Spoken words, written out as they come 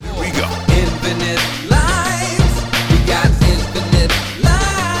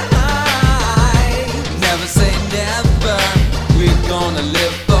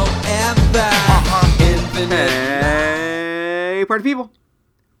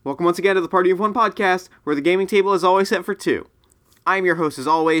Welcome once again to the Party of One podcast, where the gaming table is always set for two. I am your host, as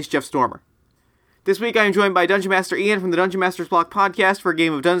always, Jeff Stormer. This week I am joined by Dungeon Master Ian from the Dungeon Masters Block podcast for a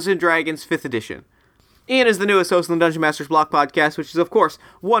game of Dungeons & Dragons 5th edition. Ian is the newest host on the Dungeon Masters Block podcast, which is, of course,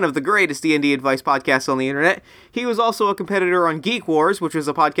 one of the greatest D&D advice podcasts on the internet. He was also a competitor on Geek Wars, which was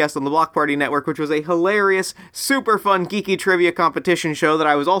a podcast on the Block Party Network, which was a hilarious, super fun geeky trivia competition show that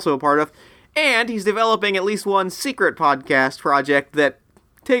I was also a part of. And he's developing at least one secret podcast project that,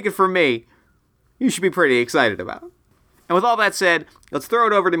 take it from me, you should be pretty excited about. And with all that said, let's throw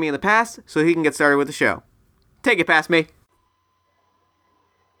it over to me in the past so he can get started with the show. Take it past me.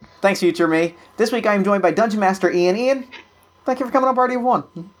 Thanks, future me. This week I am joined by Dungeon Master Ian. Ian, thank you for coming on Party of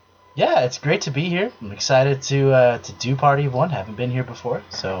One. Yeah, it's great to be here. I'm excited to do Party of One. Haven't been here before,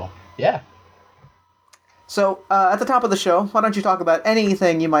 so yeah. So, at the top of the show, why don't you talk about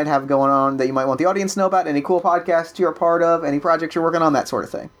anything you might have going on that you might want the audience to know about, any cool podcasts you're a part of, any projects you're working on, that sort of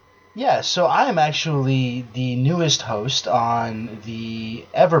thing. Yeah, so I am actually the newest host on the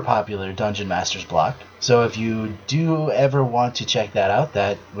ever-popular Dungeon Masters Block. So if you do ever want to check that out,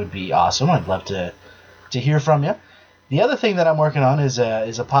 that would be awesome. I'd love to hear from you. The other thing that I'm working on is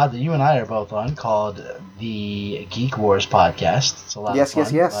a pod that you and I are both on called the Geek Wars podcast. It's a lot of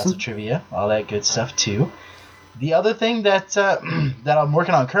fun, lots of trivia, all that good stuff too. The other thing that that I'm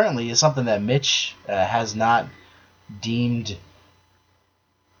working on currently is something that Mitch has not deemed,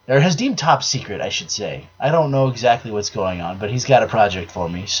 or has deemed top secret, I should say. I don't know exactly what's going on, but he's got a project for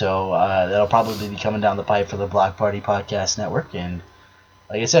me, so that'll probably be coming down the pipe for the Block Party Podcast Network. And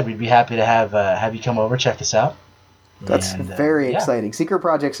like I said, we'd be happy to have you come over, check us out. That's very exciting. Secret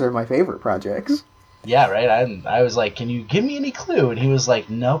projects are my favorite projects. Yeah, right? I was like, can you give me any clue? And he was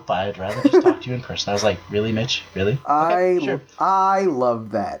like, nope, I'd rather just talk to you in person. I was like, really, Mitch? Really? Okay, sure. I love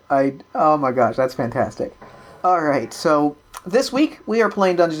that. Oh my gosh, that's fantastic. Alright, so this week we are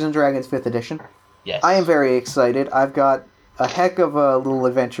playing Dungeons & Dragons 5th edition. Yes. I am very excited. I've got a heck of a little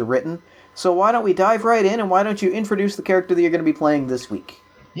adventure written. So why don't we dive right in, and why don't you introduce the character that you're going to be playing this week?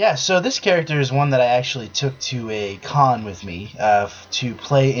 Yeah, so this character is one that I actually took to a con with me to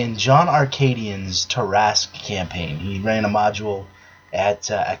play in John Arcadian's Tarrasque campaign. He ran a module at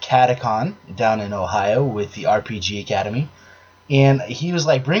a Catacon down in Ohio with the RPG Academy. And he was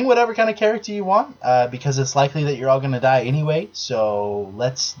like, bring whatever kind of character you want, because it's likely that you're all going to die anyway, so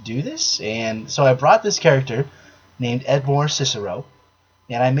let's do this. And so I brought this character named Edmore Cicero,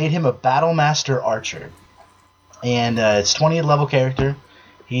 and I made him a Battlemaster Archer. And it's 20th level character.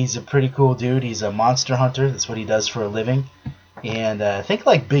 He's a pretty cool dude. He's a monster hunter. That's what he does for a living. And think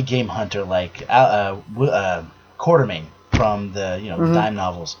like big game hunter, like Quartermain from the the dime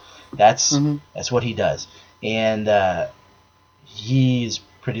novels. That's what he does. And he's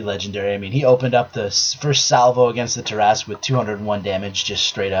pretty legendary. I mean, he opened up the first salvo against the Tarrasque with 201 damage, just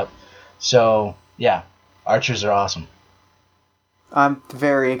straight up. So yeah, archers are awesome. I'm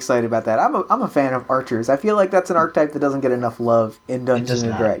very excited about that. I'm a fan of archers. I feel like that's an archetype that doesn't get enough love in Dungeons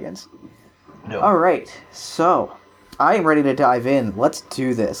 & Dragons. No. All right, so I am ready to dive in. Let's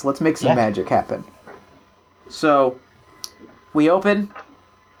do this. Let's make some magic happen. So we open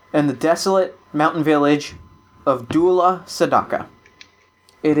in the desolate mountain village of Dula Sadaka.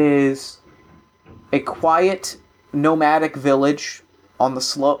 It is a quiet, nomadic village on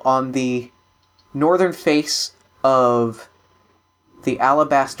the northern face of the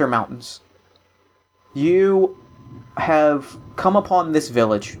Alabaster Mountains. You have come upon this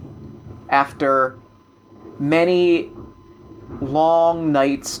village after many long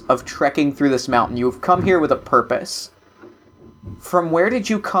nights of trekking through this mountain. You have come here with a purpose. From where did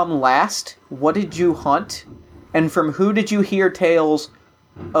you come last? What did you hunt? And from who did you hear tales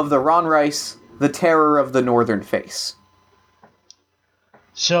of the Ronrice, the terror of the northern face?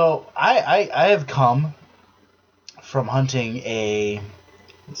 So I have come from hunting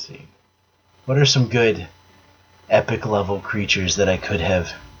let's see, what are some good epic level creatures that I could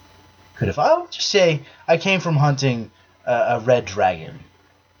have I'll just say I came from hunting a red dragon.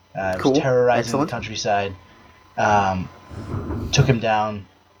 Cool. Was terrorizing Excellent. the countryside. Took him down,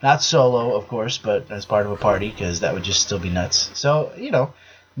 not solo of course, but as part of a party, because that would just still be nuts. So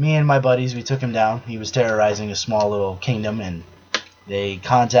me and my buddies, we took him down. He was terrorizing a small little kingdom, and they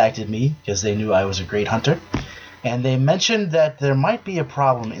contacted me because they knew I was a great hunter. And they mentioned that there might be a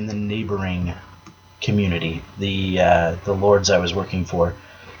problem in the neighboring community, the lords I was working for,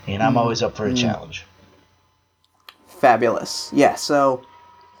 and I'm always up for a challenge. Fabulous. Yeah, so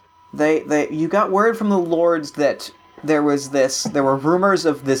you got word from the lords that there were rumors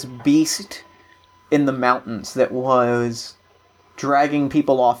of this beast in the mountains that was dragging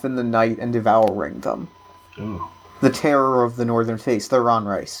people off in the night and devouring them. Ooh. the terror of the Northern Face, the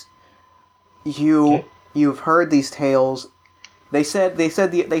Ronrice. You've heard these tales. They said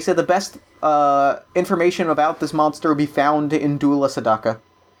the best information about this monster will be found in Dula Sadaka.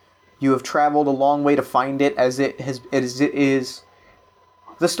 You have traveled a long way to find it, as it is.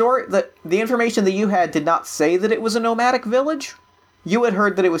 The story, the information that you had did not say that it was a nomadic village. You had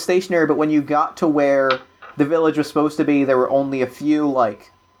heard that it was stationary, but when you got to where the village was supposed to be, there were only a few,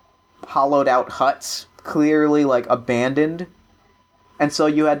 like, hollowed out huts, clearly, like, abandoned. And so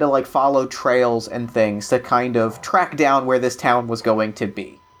you had to, like, follow trails and things to kind of track down where this town was going to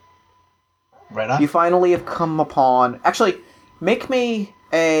be. Right on. You finally have come upon... Actually, make me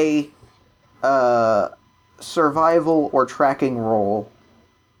a survival or tracking roll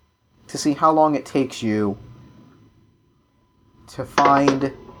to see how long it takes you to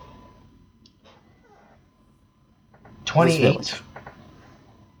find 28.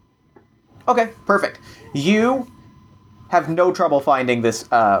 Okay, perfect. You have no trouble finding this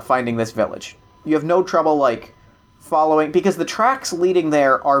village. You have no trouble, like, following, because the tracks leading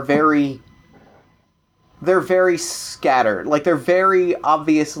there are very scattered. Like, they're very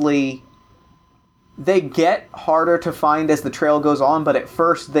obviously... They get harder to find as the trail goes on, but at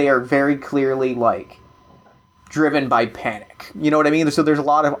first they are very clearly, like, driven by panic. You know what I mean? So there's a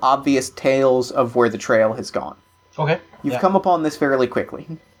lot of obvious tales of where the trail has gone. Okay. You've come upon this fairly quickly.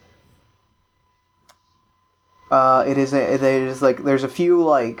 It is like, there's a few,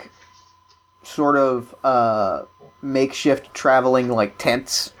 like, sort of, makeshift traveling, like,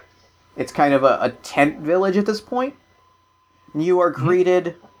 tents. It's kind of a tent village at this point. You are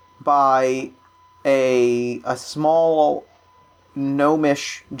greeted by a small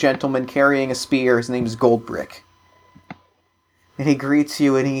gnomish gentleman carrying a spear. His name is Goldbrick. And he greets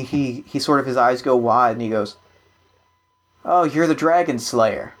you, and he sort of, his eyes go wide, and he goes, "Oh, you're the Dragon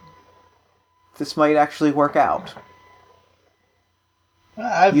Slayer. This might actually work out."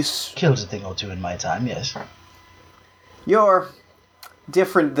 I've killed a thing or two in my time, yes. You're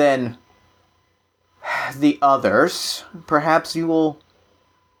different than the others. Perhaps you will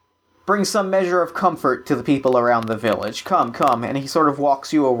bring some measure of comfort to the people around the village. Come. And he sort of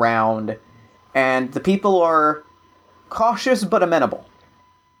walks you around, and the people are cautious but amenable.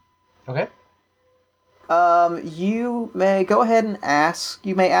 Okay. You may go ahead and ask.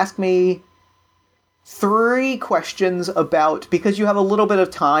 You may ask me 3 questions about, because you have a little bit of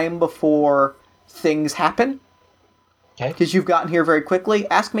time before things happen. Okay. Because you've gotten here very quickly.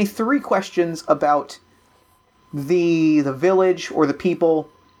 Ask me 3 questions about the village, or the people,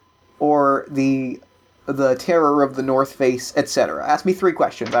 or the terror of the North Face, etc. Ask me 3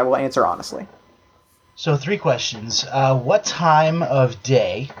 questions. I will answer honestly. So 3 questions. What time of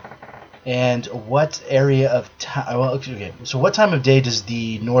day and what area of time... Well, okay. So what time of day does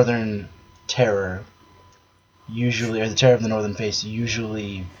the Northern Terror usually, or the Terror of the Northern Face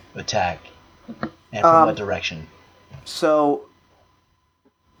usually attack? And from what direction? So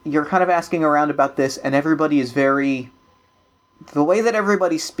you're kind of asking around about this, and everybody is very... The way that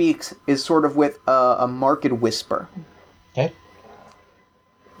everybody speaks is sort of with a marked whisper. Okay.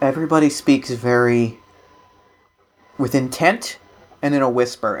 Everybody speaks very... with intent and in a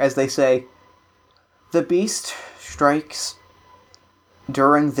whisper, as they say, "The beast strikes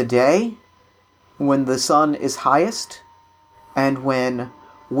during the day, when the sun is highest, and when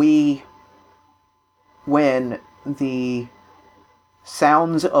the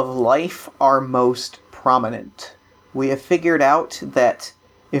sounds of life are most prominent. We have figured out that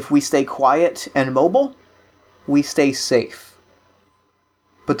if we stay quiet and mobile, we stay safe.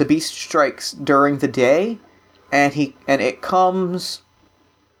 But the beast strikes during the day, and it comes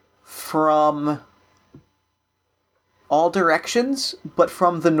from all directions, but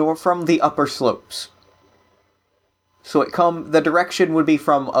from the upper slopes. So the direction would be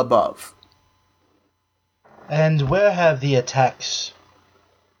from above." And where have the attacks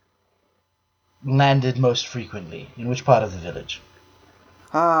landed most frequently? In which part of the village?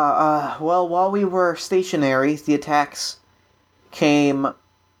 Well, while we were stationary, the attacks came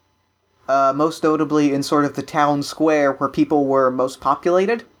most notably in sort of the town square where people were most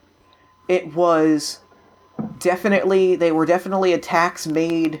populated. They were definitely attacks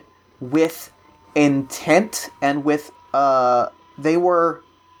made with intent, and with, they were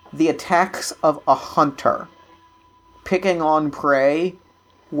the attacks of a hunter picking on prey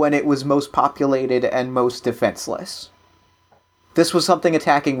when it was most populated and most defenseless. This was something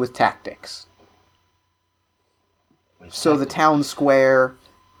attacking with tactics. So the town square,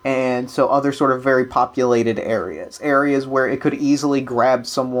 and so other sort of very populated areas where it could easily grab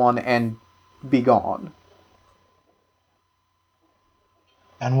someone and be gone.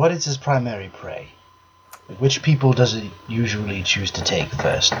 And what is his primary prey? Which people does it usually choose to take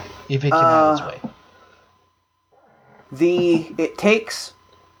first, if it can have its way?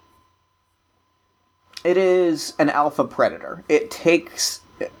 It is an alpha predator. It takes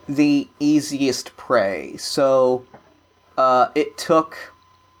the easiest prey. So, it took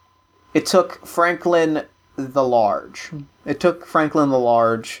Franklin the Large. It took Franklin the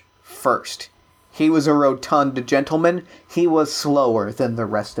Large first. He was a rotund gentleman. He was slower than the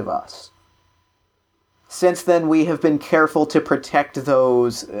rest of us. Since then, we have been careful to protect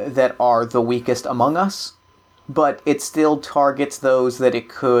those that are the weakest among us, but it still targets those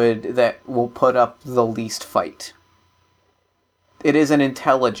that will put up the least fight. It is an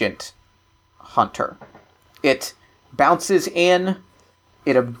intelligent hunter. It bounces in,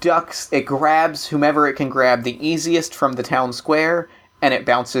 it abducts, it grabs whomever it can grab the easiest from the town square, and it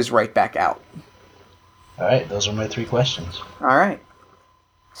bounces right back out. Alright, those are my 3 questions. Alright.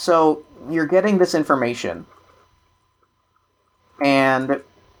 So, you're getting this information, and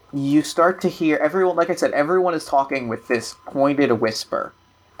you start to hear everyone, like I said, everyone is talking with this pointed whisper,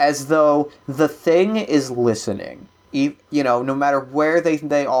 as though the thing is listening. No matter where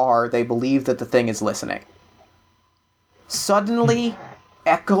they are, they believe that the thing is listening. Suddenly,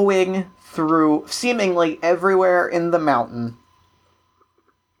 echoing through seemingly everywhere in the mountain,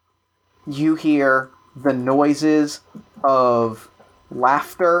 you hear the noises of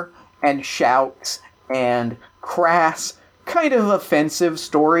laughter and shouts and crass, kind of offensive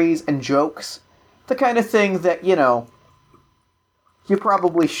stories and jokes. The kind of thing that, they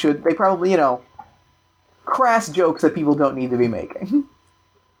probably, crass jokes that people don't need to be making.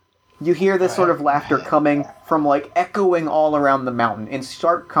 You hear this sort of laughter coming from, echoing all around the mountain, in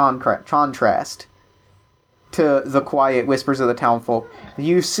stark contrast to the quiet whispers of the townfolk.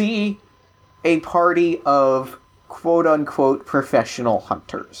 You see a party of quote-unquote professional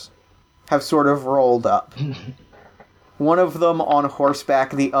hunters have sort of rolled up. One of them on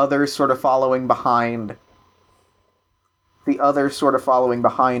horseback, the other sort of following behind. The other sort of following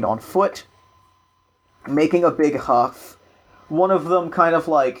behind on foot, making a big huff. One of them kind of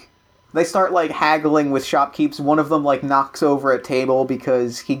they start haggling with shopkeepers. One of them knocks over a table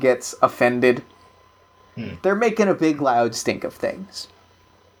because he gets offended. They're making a big loud stink of things.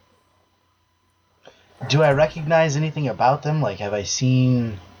 Do I recognize anything about them? Have I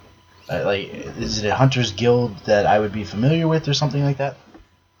seen... is it a hunter's guild that I would be familiar with or something like that?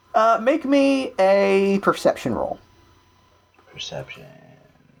 Make me a perception roll. Perception.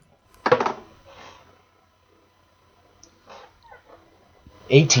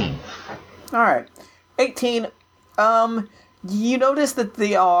 18. Alright. 18. You notice that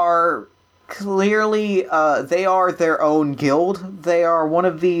they are clearly, they are their own guild. They are one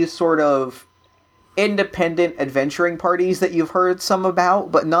of these sort of independent adventuring parties that you've heard some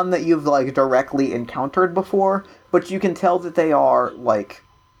about, but none that you've directly encountered before. But you can tell that they are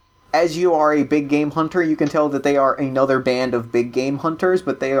as you are a big game hunter, you can tell that they are another band of big game hunters,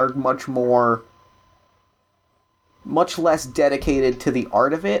 but they are much less dedicated to the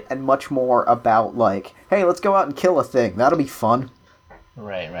art of it, and much more about hey, let's go out and kill a thing. That'll be fun.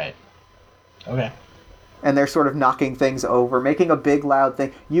 Right. Okay. And they're sort of knocking things over, making a big loud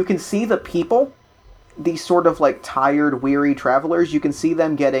thing. You can see the people, these sort of tired, weary travelers, you can see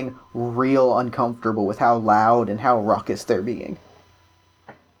them getting real uncomfortable with how loud and how raucous they're being.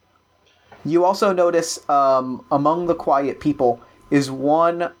 You also notice among the quiet people is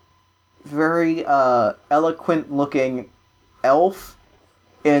one very eloquent-looking elf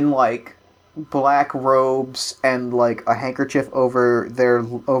in black robes and a handkerchief over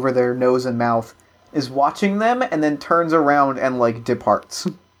their nose and mouth, is watching them and then turns around and departs.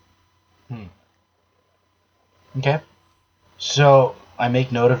 Okay. So I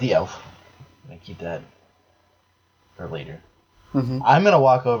make note of the elf. I keep that for later. Mm-hmm. I'm gonna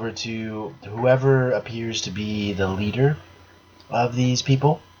walk over to whoever appears to be the leader of these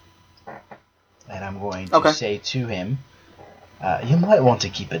people, and I'm going to say to him, "You might want to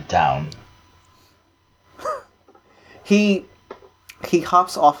keep it down." He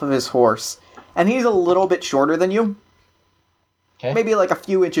hops off of his horse, and he's a little bit shorter than you. Okay. Maybe a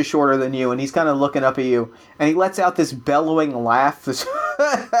few inches shorter than you, and he's kind of looking up at you, and he lets out this bellowing laugh. This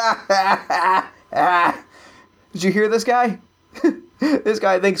Did you hear this guy? This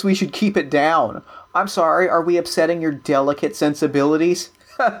guy thinks we should keep it down. I'm sorry, are we upsetting your delicate sensibilities?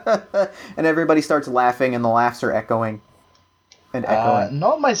 And everybody starts laughing, and the laughs are echoing. And echoing.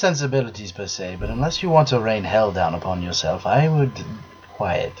 Not my sensibilities per se, but unless you want to rain hell down upon yourself, I would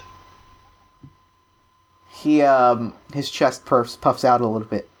quiet. His chest puffs out a little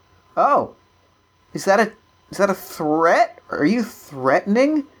bit. Oh, is that a threat? Are you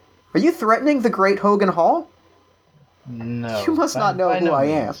threatening Are you threatening the great Hogan Hall? No. You must not know who I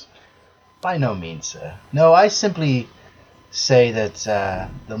am. By no means, sir. No, I simply say that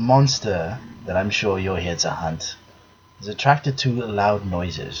the monster that I'm sure you're here to hunt is attracted to loud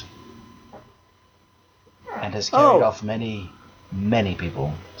noises and has carried off many, many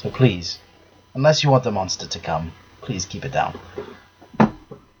people. So please, unless you want the monster to come, please keep it down.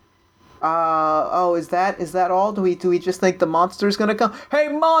 Is that all? Do we just think the monster's gonna come? Hey,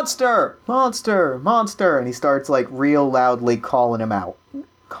 monster! Monster! Monster! And he starts, like, real loudly calling out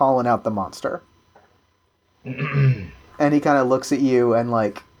the monster. And he kind of looks at you and,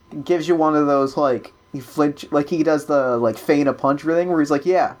 like, gives you one of those, like, he flinch, like, he does the, like, feint a punch thing where he's like,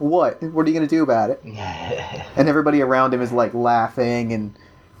 yeah, what? What are you gonna do about it? And everybody around him is, like, laughing and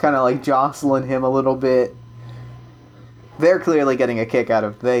kind of, like, jostling him a little bit. They're clearly getting a kick out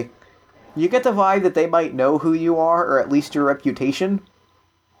of it. You get the vibe that they might know who you are, or at least your reputation,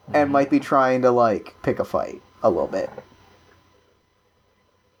 and might be trying to, like, pick a fight a little bit.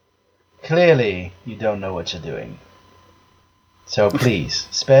 Clearly, you don't know what you're doing. So please,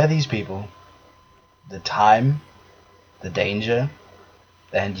 spare these people the time, the danger,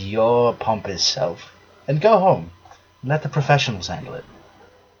 and your pompous self, and go home. Let the professionals handle it.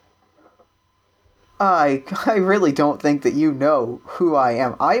 I really don't think that you know who I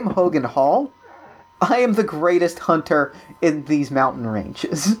am. I am Hogan Hall. I am the greatest hunter in these mountain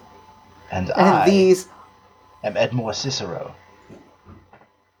ranges. And these am Edmure Cicero.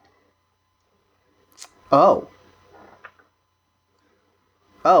 Oh,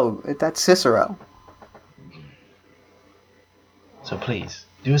 that's Cicero. So please,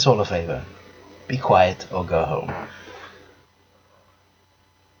 do us all a favor. Be quiet or go home.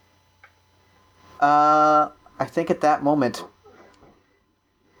 I think at that moment,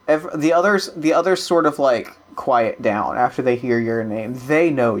 the others sort of, like, quiet down after they hear your name. They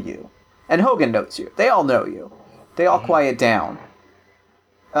know you. And Hogan knows you. They all know you. They all quiet down.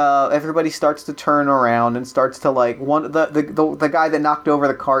 Everybody starts to turn around and starts to, like, the guy that knocked over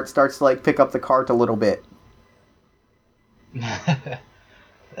the cart starts to, like, pick up the cart a little bit.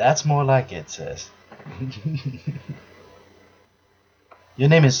 That's more like it, sis. Your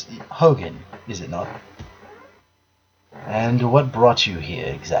name is Hogan, is it not? And what brought you here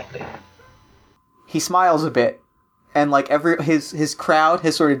exactly? He smiles a bit, and, like, his crowd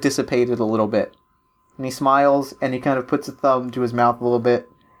has sort of dissipated a little bit. And he smiles, and he kind of puts a thumb to his mouth a little bit,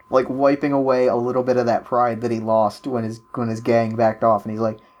 like wiping away a little bit of that pride that he lost when his gang backed off. And he's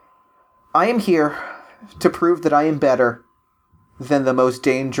like, I am here to prove that I am better than the most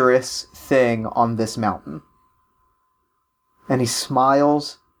dangerous thing on this mountain. And he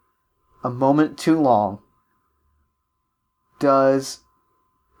smiles a moment too long. Does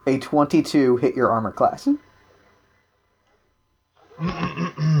a 22 hit your armor class?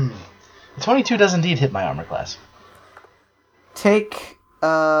 22 does indeed hit my armor class. Take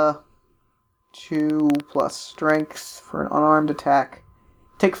 2 plus strength for an unarmed attack.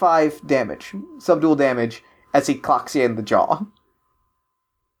 Take 5 damage, subdual damage, as he clocks you in the jaw.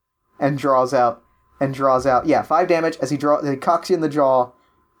 And draws out, 5 damage as he cocks you in the jaw,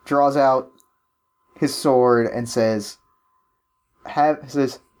 draws out his sword and says,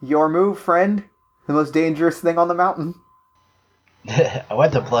 your move, friend, the most dangerous thing on the mountain. I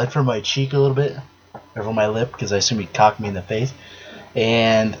wiped the blood from my cheek a little bit, over my lip, because I assume he cocked me in the face.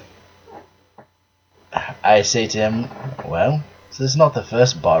 And I say to him, well, this is not the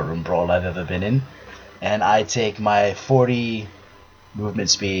first barroom brawl I've ever been in. And I take my 40 movement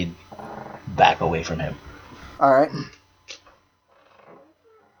speed back away from him. Alright.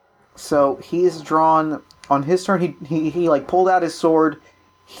 So he's drawn, on his turn, he like pulled out his sword.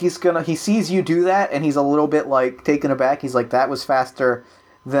 He sees you do that, and he's a little bit, like, taken aback. He's like, that was faster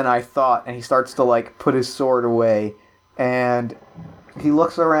than I thought. And he starts to, like, put his sword away. And he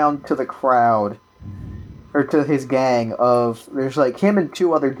looks around to the crowd, or to his gang of, there's, like, him and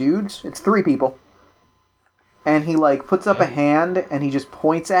 2 other dudes. It's 3 people. And he, like, puts up a hand, and he just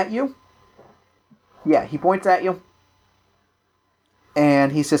points at you. Yeah, he points at you.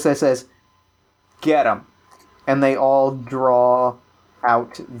 And he just says, get him. And they all draw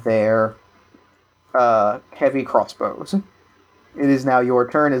out their heavy crossbows. It is now your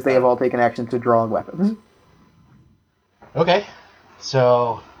turn, as they have all taken action to draw weapons. Okay,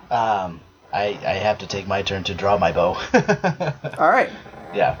 so I have to take my turn to draw my bow. All right.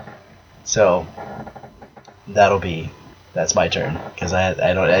 Yeah, so that's my turn, because I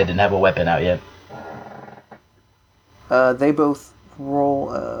didn't have a weapon out yet. They both roll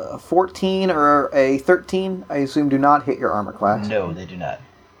a 14 or a 13. I assume do not hit your armor class. No, they do not.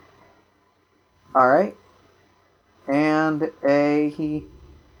 All right. And a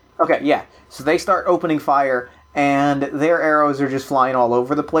Okay, yeah. So they start opening fire, and their arrows are just flying all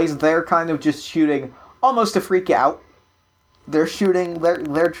over the place. They're kind of just shooting almost to freak you out. They're shooting.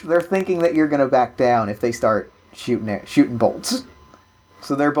 They're thinking that you're gonna back down if they start shooting bolts.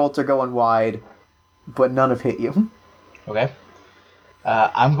 So their bolts are going wide, but none have hit you. Okay.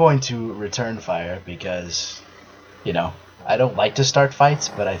 I'm going to return fire because, I don't like to start fights,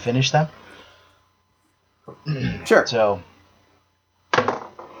 but I finish them. Sure. So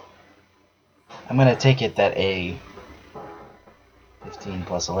I'm going to take it that a 15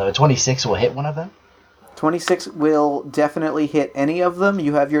 plus 11, 26 will hit one of them. 26 will definitely hit any of them.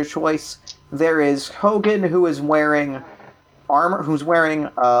 You have your choice. There is Hogan, who is wearing armor, who's wearing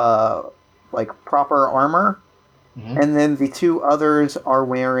proper armor, and then the two others are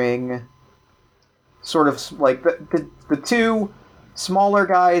wearing sort of like the two smaller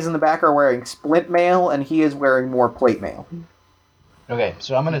guys in the back are wearing splint mail, and he is wearing more plate mail. Okay,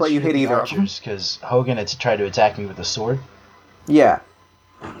 so I'm going to shoot the archers because Hogan had tried to attack me with a sword. Yeah.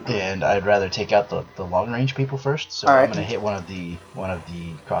 And I'd rather take out the long range people first, so I'm going to hit one of the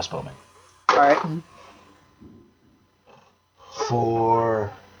crossbowmen. All right.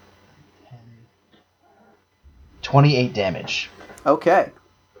 For 28 damage. Okay.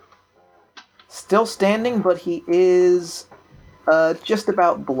 Still standing, but he is just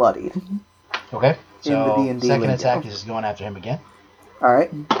about bloodied. Okay. So in the D&D second lingo. attack is going after him again. All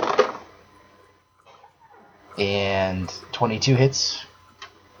right. And 22 hits.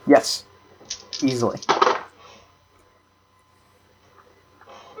 Yes. Easily.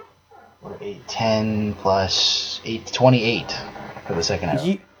 Or 8, 10 plus 8, 28 for the second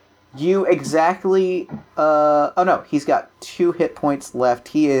arrow. You exactly... oh no, he's got 2 hit points left.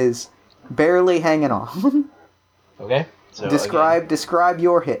 He is barely hanging on. Okay. So describe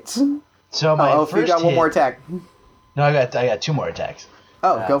your hits. So my first you got one more attack. No, I got 2 more attacks.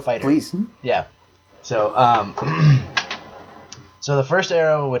 Oh, go fighter. Please. Yeah. So so the first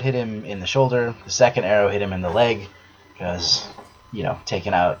arrow would hit him in the shoulder. The second arrow hit him in the leg because,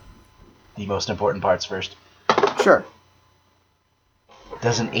 taking out the most important parts first. Sure.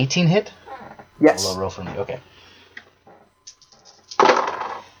 Does an 18 hit? Yes. A low roll for me. Okay.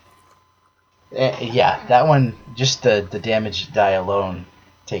 Yeah, that one, just the damage die alone,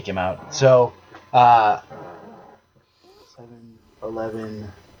 take him out. So, 7,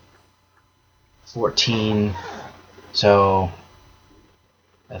 11, 14, so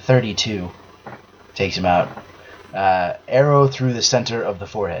 32 takes him out. Arrow through the center of the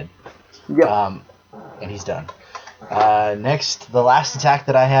forehead. Yep. And he's done. Next, the last attack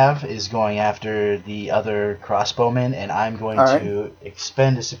that I have is going after the other crossbowman, and I'm going to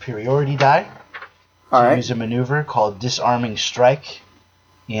expend a superiority die to use a maneuver called Disarming Strike,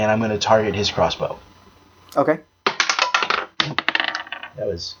 and I'm going to target his crossbow. Okay. That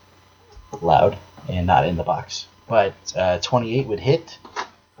was loud and not in the box. But 28 would hit.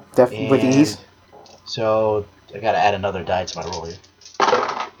 Definitely with ease. So I got to add another die to my roll here.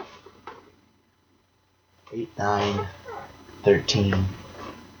 8, 9, 13,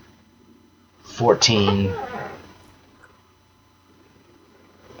 14,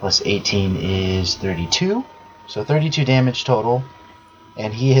 plus 18 is 32. So 32 damage total,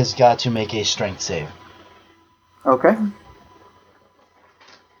 and he has got to make a strength save. Okay.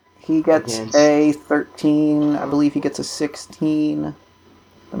 He gets a 13. I believe he gets a 16.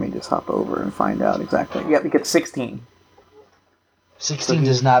 Let me just hop over and find out exactly. Yep, he gets 16. 16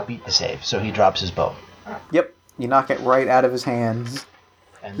 does not beat the save, so he drops his bow. Yep, you knock it right out of his hands.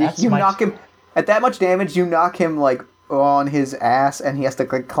 And that's you knock him at that much damage. You knock him like on his ass, and he has to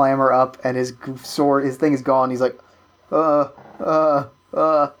like clamber up, and his sword, his thing is gone. He's like, I look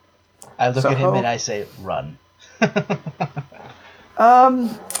at him and I say, "Run."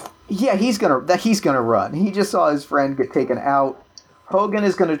 Yeah, he's gonna run. He just saw his friend get taken out. Hogan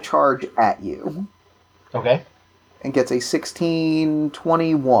is gonna charge at you. Okay. And gets a 16,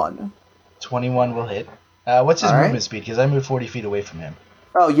 21. 21 will hit. What's his movement speed? Because I moved 40 feet away from him.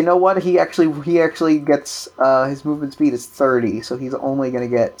 Oh, you know what? He actually gets his movement speed is 30, so he's only going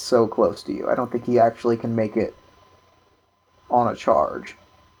to get so close to you. I don't think he actually can make it on a charge.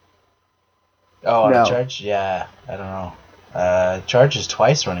 Oh, on a charge? Yeah, I don't know. Charge is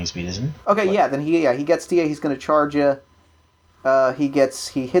twice running speed, isn't it? Okay, what? Yeah, then he gets to you. He's going to charge you. He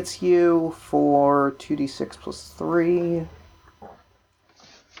hits you for 2d6 plus 3.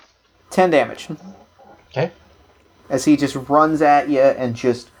 10 damage. Okay. As he just runs at you and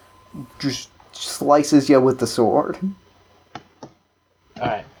just slices you with the sword.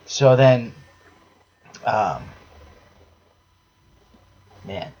 Alright, so then... man.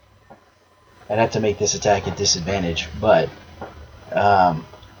 I'd have to make this attack at disadvantage, but...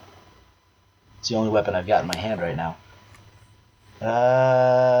 It's the only weapon I've got in my hand right now.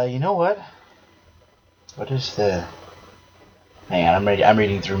 You know what? What is the... Hang on, I'm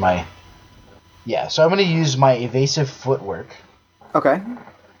reading through my... Yeah, so I'm going to use my evasive footwork. Okay. I'm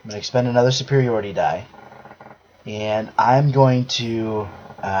going to expend another superiority die. And I'm going to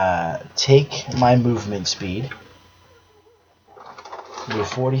take my movement speed, move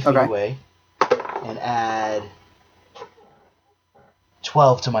 40 feet away, and add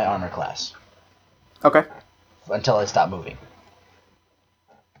 12 to my armor class. Okay. Until I stop moving.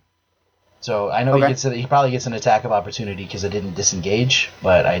 So I know he probably gets an attack of opportunity because I didn't disengage,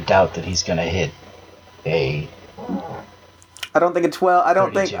 but I doubt that he's gonna hit a. I don't think a 12. I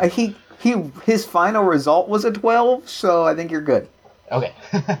don't 32. think his final result was a 12, so I think you're good. Okay.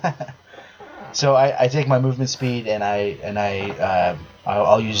 So I take my movement speed and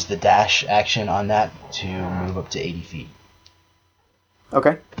I'll use the dash action on that to move up to 80 feet.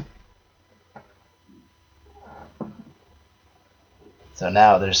 Okay. So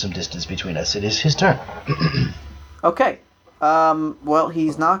now there's some distance between us. It is his turn. Okay. Well,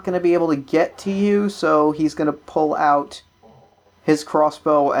 he's not going to be able to get to you, so he's going to pull out his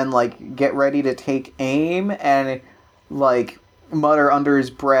crossbow and, like, get ready to take aim and, like, mutter under his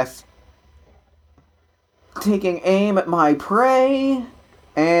breath, taking aim at my prey,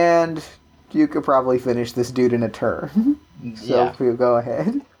 and you could probably finish this dude in a turn. So if you go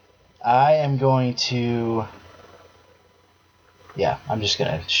ahead. I am going to... Yeah, I'm just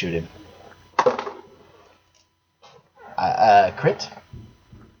going to shoot him. Crit.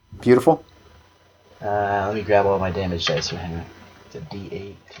 Beautiful. Let me grab all my damage dice. So hang on. It's a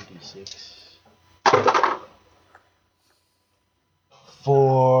D8, 2D6.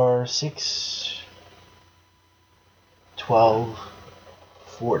 4, 6, 12,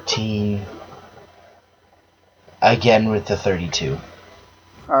 14. Again with the 32.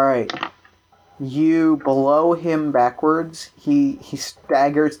 Alright. You blow him backwards. He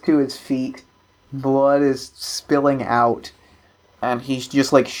staggers to his feet. Blood is spilling out. And he's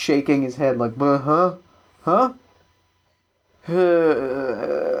just like shaking his head like, huh?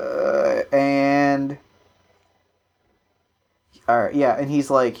 And... Alright, yeah, and he's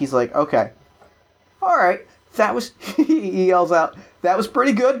like, okay. Alright, that was... he yells out, that was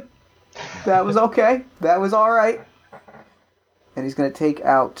pretty good. That was okay. That was alright. And he's going to take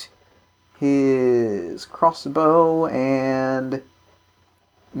out his crossbow, and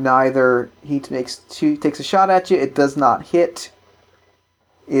he takes a shot at you. It does not hit.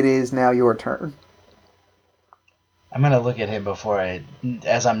 It is now your turn. I'm going to look at him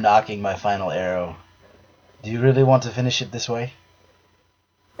as I'm knocking my final arrow. Do you really want to finish it this way?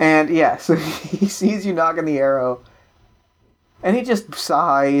 And yeah, so he sees you knocking the arrow, and he just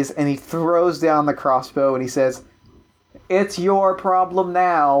sighs, and he throws down the crossbow, and he says, "It's your problem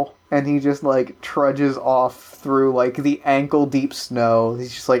now." And he just, like, trudges off through, like, the ankle-deep snow.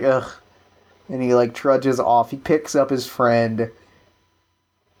 He's just like, ugh. And he, like, trudges off. He picks up his friend.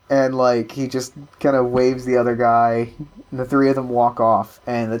 And, like, he just kind of waves the other guy. And the three of them walk off.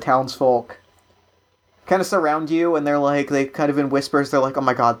 And the townsfolk kind of surround you. And they're like, they kind of in whispers, they're like, oh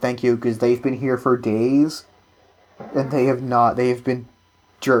my god, thank you. Because they've been here for days. And they have not. They have been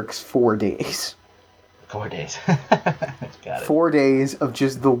jerks 4 days. 4 days. Got it. 4 days of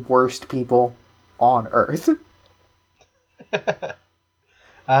just the worst people on Earth.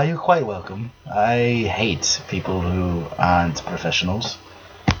 You're quite welcome. I hate people who aren't professionals.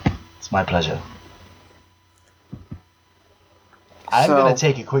 It's my pleasure. I'm going to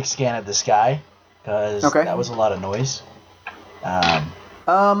take a quick scan at the sky, because that was a lot of noise.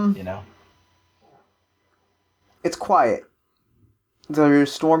 You know? It's quiet.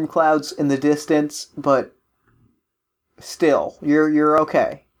 There's storm clouds in the distance, but still, you're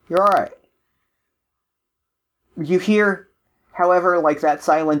okay. You're alright. You hear, however, like that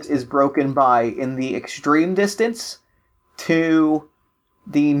silence is broken by, in the extreme distance, to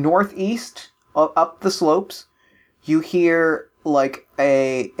the northeast, up the slopes, you hear like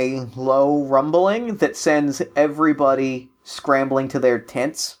a low rumbling that sends everybody scrambling to their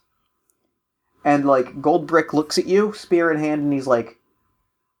tents. And like Goldbrick looks at you, spear in hand, and he's like,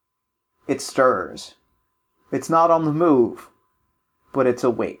 it stirs. It's not on the move, but it's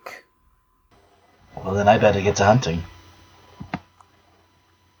awake. Well, then I better get to hunting.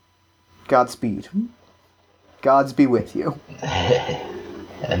 Godspeed. Gods be with you.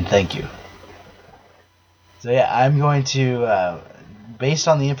 And thank you. So yeah, I'm going to, based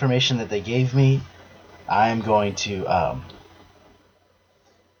on the information that they gave me, I'm going to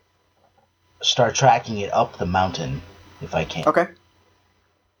start tracking it up the mountain, if I can. Okay.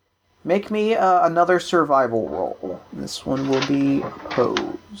 Make me another survival roll. This one will be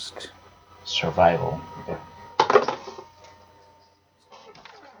opposed. Survival. Okay.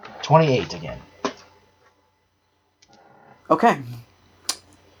 28 again. Okay.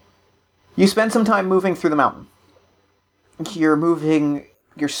 You spend some time moving through the mountain. You're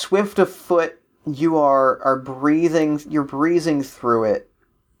swift of foot, you are breathing, you're breezing through it.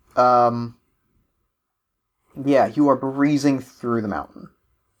 Yeah, you are breezing through the mountain.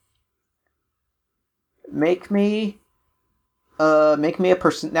 Make me a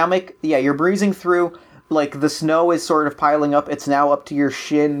person. Now you're breezing through, like, the snow is sort of piling up, it's now up to your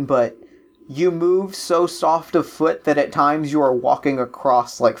shin, but you move so soft of foot that at times you are walking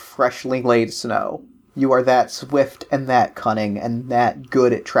across, like, freshly laid snow. You are that swift and that cunning and that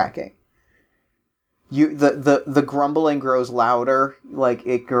good at tracking. The grumbling grows louder, like,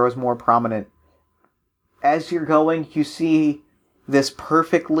 it grows more prominent. As you're going, you see this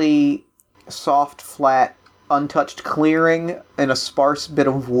perfectly soft, flat, untouched clearing in a sparse bit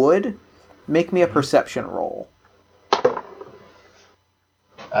of wood. Make me a perception roll.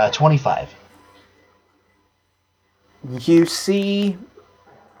 25. You see,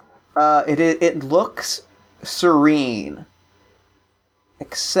 it looks serene,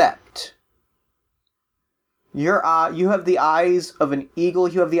 except you have the eyes of an eagle,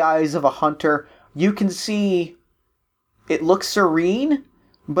 you have the eyes of a hunter. You can see it looks serene,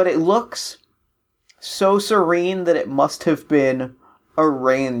 but it looks so serene that it must have been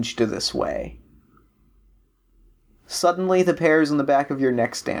arranged this way. Suddenly, the hairs on the back of your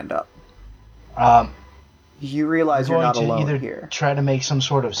neck stand up. You realize you're not alone either here. Try to make some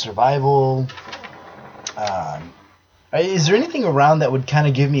sort of survival. Is there anything around that would kind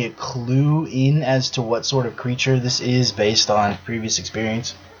of give me a clue in as to what sort of creature this is based on previous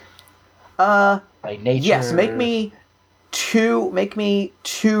experience? Like nature. Yes, make me two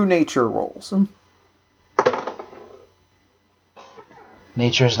nature rolls.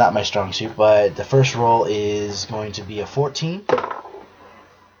 Nature is not my strong suit, but the first roll is going to be a 14.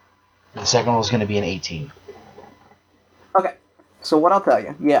 The second roll is going to be an 18. Okay, so what I'll tell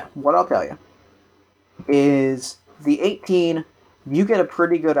you is the 18, you get a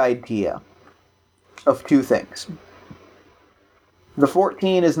pretty good idea of two things. The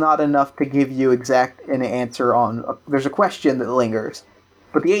 14 is not enough to give you an answer on... there's a question that lingers,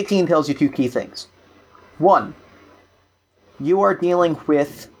 but the 18 tells you two key things. One, you are dealing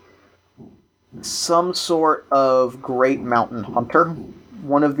with some sort of great mountain hunter,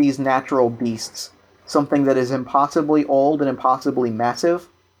 one of these natural beasts, something that is impossibly old and impossibly massive.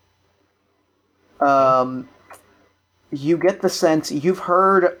 You get the sense you've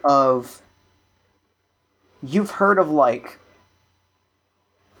heard of like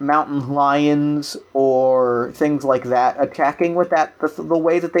mountain lions or things like that attacking with the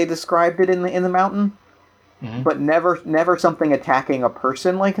way that they described it in the mountain, but never something attacking a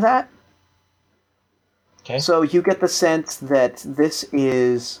person like that. Okay. So you get the sense that this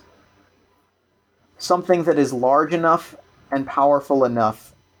is something that is large enough and powerful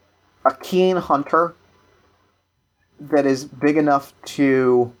enough, a keen hunter that is big enough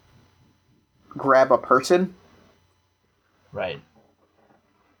to grab a person. Right.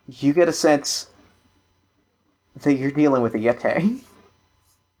 You get a sense that you're dealing with a Yeti.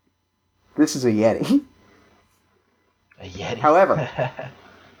 This is a Yeti. A Yeti? However,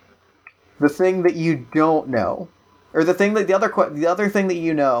 the thing that you don't know, or the other thing that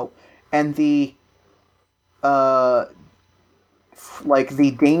you know, and the the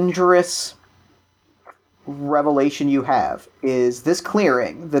dangerous revelation you have is this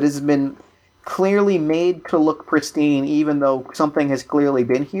clearing that has been clearly made to look pristine even though something has clearly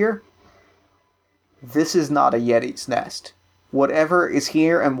been here. This is not a Yeti's nest. Whatever is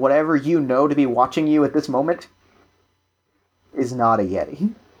here and whatever you know to be watching you at this moment is not a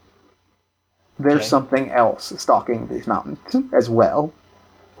Yeti. There's something else stalking these mountains as well.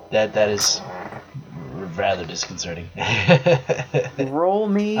 That is rather disconcerting. Roll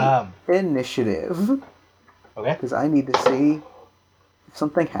me initiative. Okay. Because I need to see if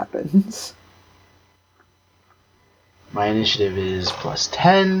something happens. My initiative is plus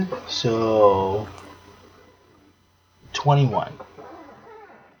 10, so 21.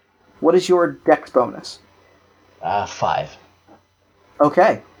 What is your dex bonus? 5.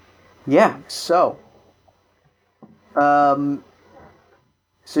 Okay. Yeah, so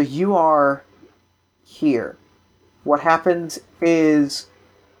you are here. What happens is,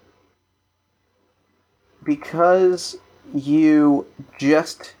 because you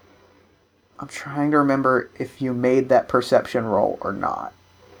just... I'm trying to remember if you made that perception roll or not.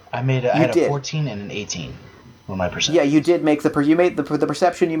 I had a 14 and an 18 for my perception. Yeah, you did make the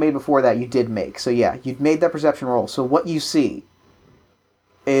perception you made before that. You did make. So yeah, you made that perception roll. So what you see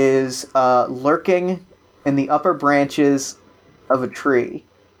is lurking in the upper branches of a tree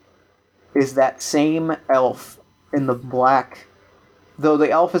is that same elf in the black, though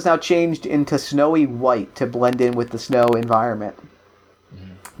the elf is now changed into snowy white to blend in with the snow environment.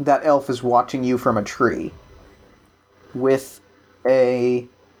 Mm-hmm. That elf is watching you from a tree with a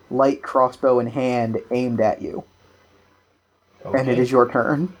light crossbow in hand aimed at you. Okay. And it is your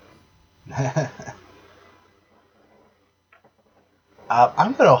turn.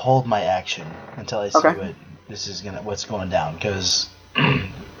 I'm gonna hold my action until I see what's going down. Because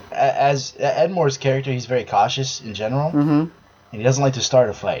as Edmore's character, he's very cautious in general, and he doesn't like to start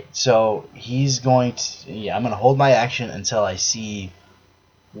a fight. So he's going to. Yeah, I'm gonna hold my action until I see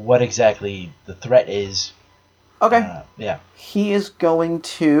what exactly the threat is. Okay. Yeah. He is going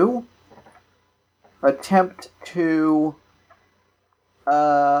to attempt to.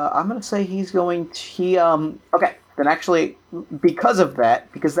 I'm gonna say he's going to. Okay. Then actually, because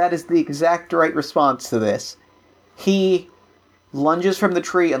that is the exact right response to this, he lunges from the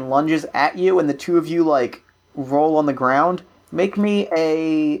tree and lunges at you, and the two of you, roll on the ground. Make me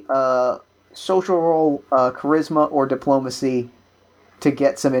a social roll, charisma or diplomacy to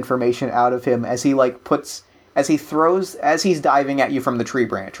get some information out of him as he's diving at you from the tree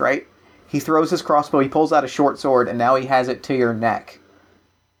branch, right? He throws his crossbow, he pulls out a short sword, and now he has it to your neck.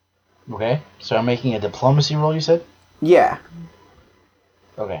 Okay, so I'm making a diplomacy roll, you said? Yeah.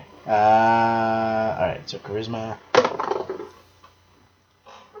 Okay. Alright, so charisma.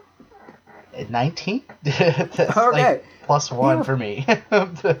 19? That's okay. +1 for me.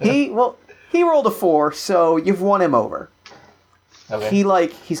 He rolled a 4, so you've won him over. Okay.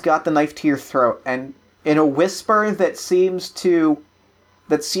 He's got the knife to your throat, and in a whisper that seems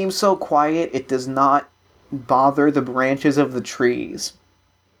so quiet it does not bother the branches of the trees,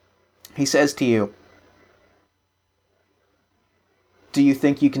 he says to you, "Do you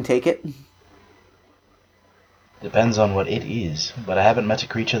think you can take it?" Depends on what it is, but I haven't met a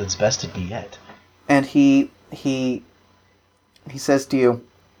creature that's bested me yet. And he says to you,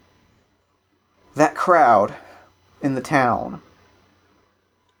 "That crowd in the town,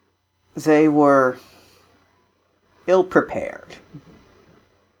 they were ill-prepared.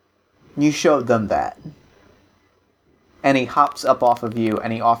 You showed them that." And he hops up off of you,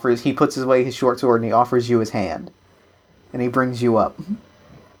 and he puts away his short sword, and he offers you his hand. And he brings you up.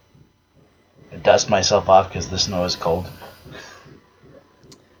 I dust myself off because the snow is cold.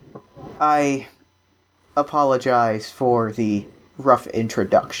 I apologize for the rough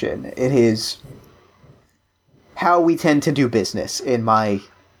introduction. It is how we tend to do business in my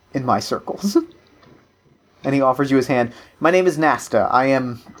circles. And he offers you his hand. "My name is Nasta. I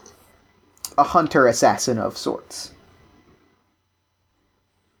am a hunter-assassin of sorts."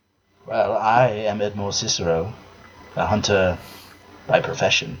 Well, I am Edmore Cicero, a hunter by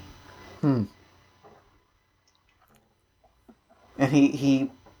profession. And he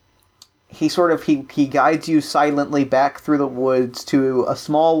guides you silently back through the woods to a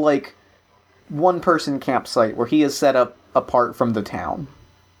small, one-person campsite where he is set up apart from the town.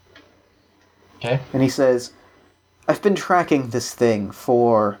 Okay. And he says, "I've been tracking this thing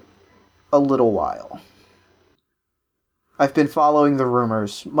for a little while. I've been following the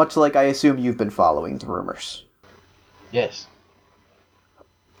rumors, much like I assume you've been following the rumors." Yes.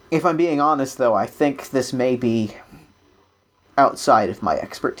 If I'm being honest, though, I think this may be outside of my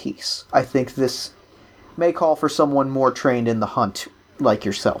expertise. I think this may call for someone more trained in the hunt, like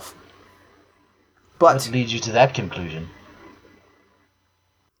yourself. But what leads you to that conclusion?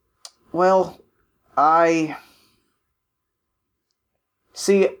 Well,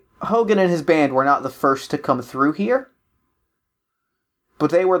 see, Hogan and his band were not the first to come through here, but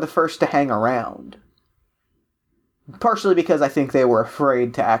they were the first to hang around. Partially because I think they were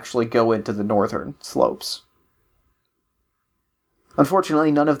afraid to actually go into the northern slopes.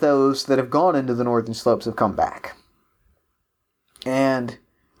 Unfortunately, none of those that have gone into the northern slopes have come back. And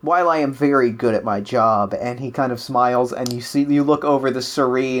while I am very good at my job, and he kind of smiles, and you look over the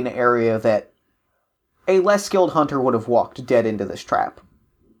serene area that a less skilled hunter would have walked dead into this trap.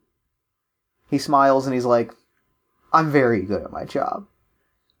 He smiles and he's like, "I'm very good at my job.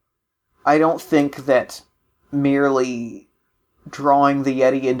 I don't think that merely drawing the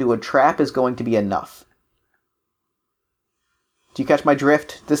Yeti into a trap is going to be enough. Do you catch my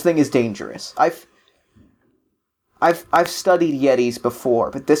drift? This thing is dangerous. I've studied Yetis before,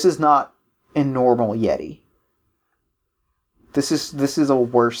 but this is not a normal Yeti. This is a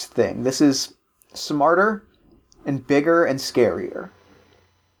worse thing. This is smarter and bigger and scarier.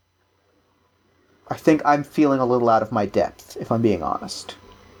 I think I'm feeling a little out of my depth, if I'm being honest."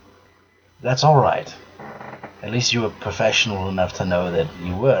 That's all right. At least you were professional enough to know that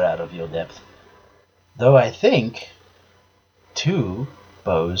you were out of your depth. Though I think 2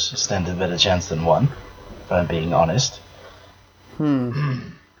 bows stand a better chance than 1, if I'm being honest.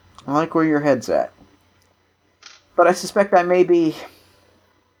 I like where your head's at. But I suspect I may be...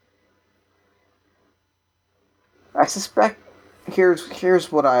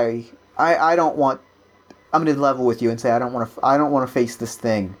 Here's what I don't want... I'm going to level with you and say I don't want to face this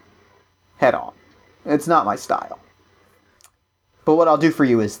thing head on. It's not my style. But what I'll do for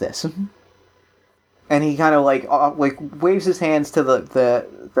you is this. And he kind of like waves his hands to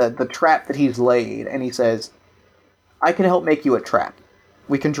the trap that he's laid, and he says, I can help make you a trap.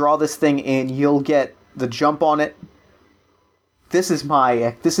 We can draw this thing in, you'll get the jump on it. This is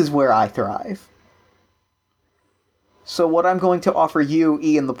where I thrive. So what I'm going to offer you,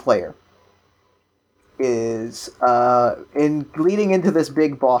 Ian the player, is in leading into this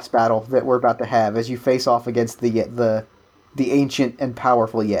big boss battle that we're about to have as you face off against the ancient and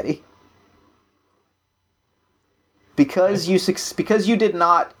powerful Yeti. Because you did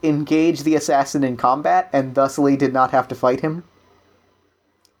not engage the assassin in combat and thusly did not have to fight him,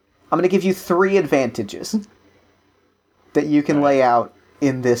 I'm going to give you 3 advantages that you can lay out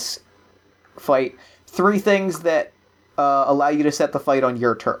in this fight. 3 things that allow you to set the fight on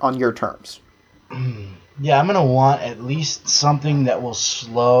your terms. Yeah, I'm going to want at least something that will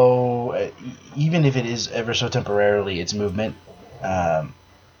slow, even if it is ever so temporarily, its movement.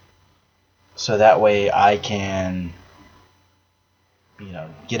 So that way I can,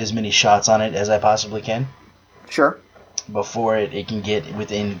 get as many shots on it as I possibly can. Sure. Before it can get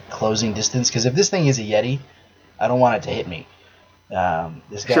within closing distance. Because if this thing is a Yeti, I don't want it to hit me.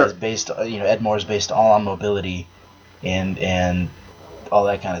 This guy is based, Edmore is based all on mobility and all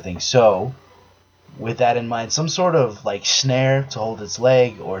that kind of thing. So, with that in mind, some sort of snare to hold its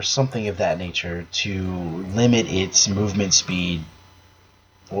leg or something of that nature to limit its movement speed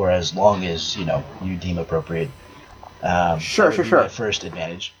for as long as you deem appropriate. Sure. My first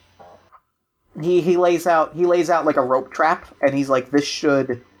advantage. He lays out like a rope trap, and he's like, this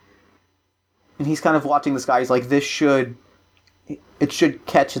should. And he's kind of watching this guy. He's like, it should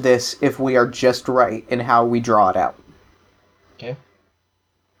catch this if we are just right in how we draw it out. Okay.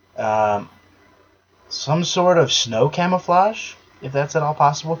 Some sort of snow camouflage, if that's at all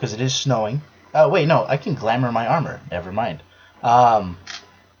possible, because it is snowing. Oh, wait, no, I can glamour my armor. Never mind. I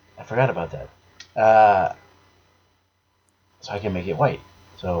forgot about that. So I can make it white.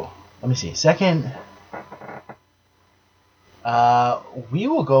 So, let me see. Second, we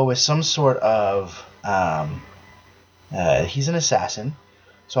will go with some sort of... he's an assassin,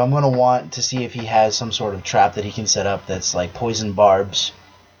 so I'm going to want to see if he has some sort of trap that he can set up that's like poison barbs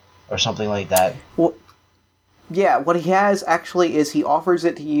or something like that. Well, yeah, what he has actually is he offers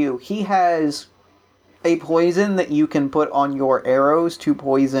it to you. He has a poison that you can put on your arrows to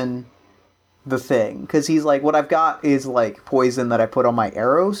poison the thing. Because he's like, what I've got is like poison that I put on my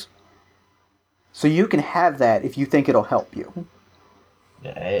arrows. So you can have that if you think it'll help you.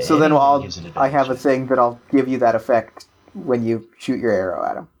 Yeah, so then I have a thing that I'll give you that effect when you shoot your arrow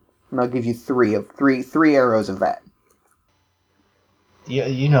at him. And I'll give you three arrows of that.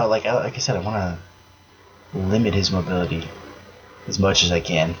 Like I said, I want to limit his mobility as much as I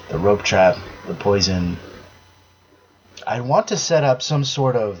can. The rope trap, the poison. I want to set up some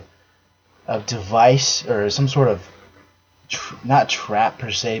sort of device or some sort of not trap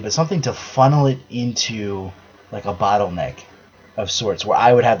per se, but something to funnel it into like a bottleneck of sorts, where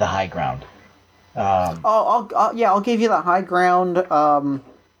I would have the high ground. I'll give you the high ground.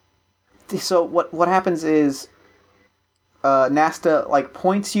 So what happens is, Nasta like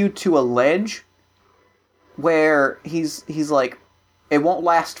points you to a ledge, where he's like, it won't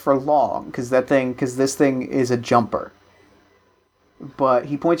last for long because this thing is a jumper. But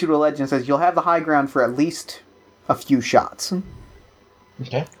he points you to a ledge and says you'll have the high ground for at least a few shots.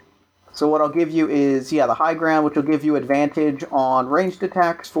 Okay. So what I'll give you is, the high ground, which will give you advantage on ranged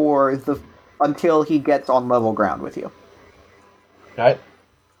attacks until he gets on level ground with you. Alright.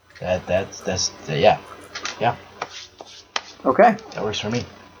 That's yeah. Okay. That works for me.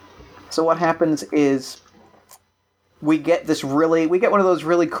 So what happens is we get one of those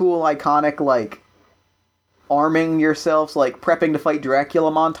really cool, iconic, like, arming yourselves, like, prepping to fight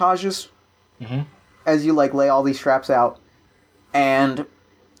Dracula montages. Mm-hmm. As you, like, lay all these traps out. And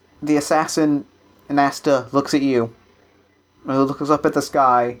the assassin, Nasta, looks at you. And looks up at the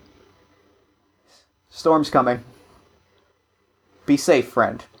sky. Storm's coming. Be safe,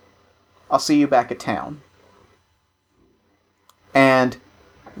 friend. I'll see you back at town. And,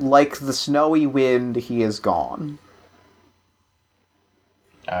 like the snowy wind, he is gone.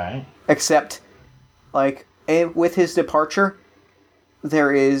 Alright. Except, like, with his departure,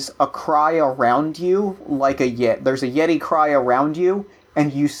 there is a cry around you, like a Yeti. There's a Yeti cry around you,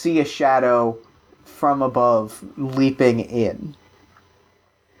 and you see a shadow from above leaping in.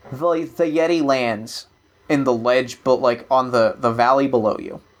 The Yeti lands in the ledge, but like on the valley below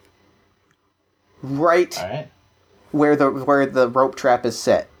you. Right, All right. where the rope trap is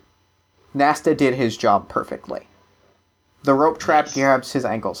set. Nasta did his job perfectly. The rope trap grabs his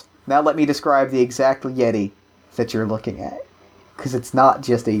ankles. Now let me describe the exact Yeti that you're looking at. Because it's not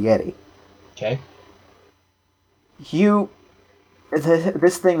just a Yeti. Okay.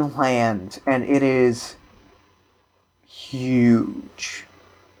 This thing lands, and it is huge.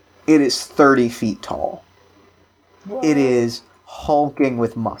 It is 30 feet tall. What? It is hulking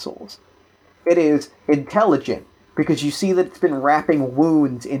with muscles. It is intelligent, because you see that it's been wrapping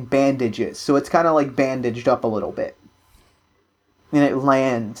wounds in bandages, so it's kind of like bandaged up a little bit. And it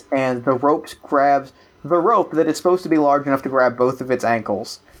lands, and the rope that is supposed to be large enough to grab both of its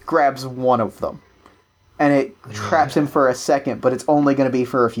ankles grabs one of them. And it traps him for a second, but it's only going to be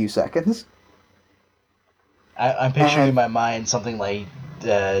for a few seconds. I'm picturing in my mind something like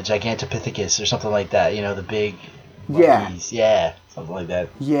Gigantopithecus or something like that. You know, the big monkeys. Yeah, something like that.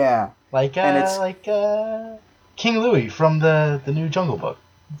 Yeah. Like King Louie from the new Jungle Book.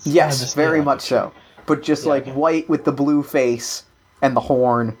 It's yes, very much so. But just white with the blue face and the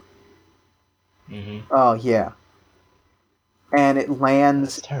horn. Mm-hmm. Oh, yeah. And it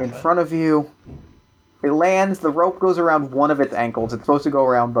lands in front of you. It lands, the rope goes around one of its ankles. It's supposed to go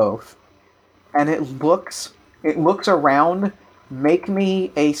around both. And it looks around. Make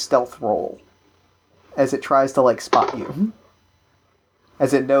me a stealth roll. As it tries to, spot you.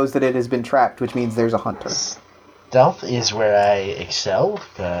 As it knows that it has been trapped, which means there's a hunter. Stealth is where I excel,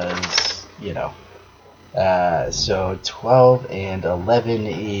 because, so 12 and 11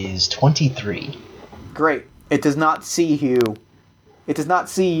 is 23. Great. It does not see you. It does not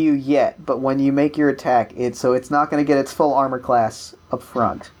see you yet, but when you make your attack, it's not going to get its full armor class up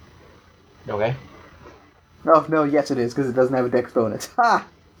front. Okay. Oh, no, yes it is, because it doesn't have a dex bonus. Ha!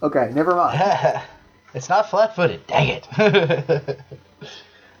 Okay, never mind. It's not flat-footed. Dang it.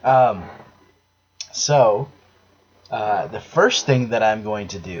 The first thing that I'm going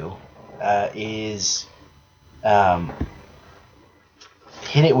to do is hit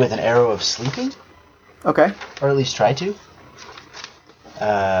it with an arrow of sleeping. Okay. Or at least try to.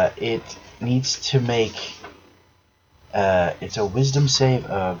 It needs to make... it's a wisdom save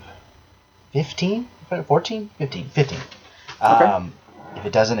of 15? 14? 15. 15. Okay. If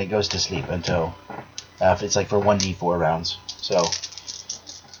it doesn't, it goes to sleep until... if it's for 1d4 rounds. So,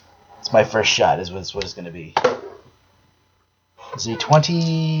 it's my first shot is what it's going to be. Is a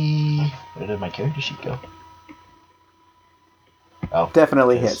 20... Where did my character sheet go? Oh.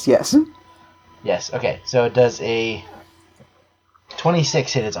 Definitely hits, yes. Yes, okay. So it does a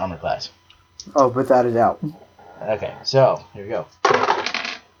 26 hit its armor class. Oh, without a doubt. Okay, so here we go.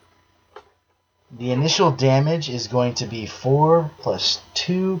 The initial damage is going to be 4 plus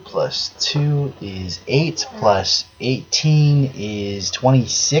 2 plus 2 is 8 plus 18 is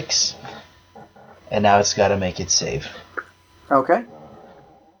 26. And now it's got to make its save. Okay.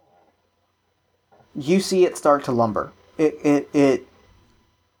 You see it start to lumber. It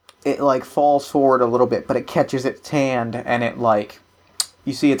falls forward a little bit, but it catches its hand, and it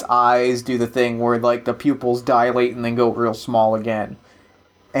you see its eyes do the thing where the pupils dilate and then go real small again.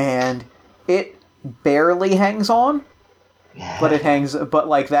 And it barely hangs on, but it hangs, but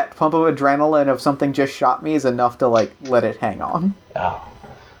that pump of adrenaline of something just shot me is enough to let it hang on. Oh,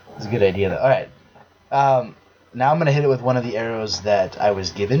 that's a good idea though. Alright. Now I'm going to hit it with one of the arrows that I was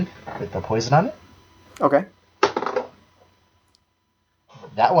given with the poison on it. Okay.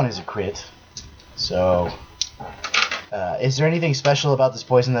 That one is a crit. So, is there anything special about this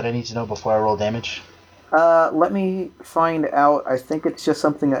poison that I need to know before I roll damage? Let me find out. I think it's just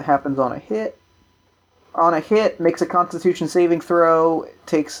something that happens on a hit. On a hit, makes a Constitution saving throw,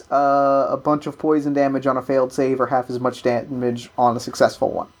 takes a bunch of poison damage on a failed save, or half as much damage on a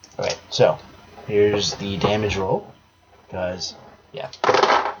successful one. Okay, so here's the damage roll. Because, yeah.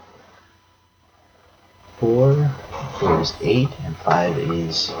 4 is 8, and 5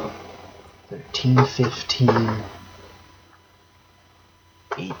 is 13, 15,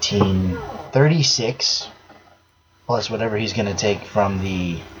 18, 36, plus whatever he's going to take from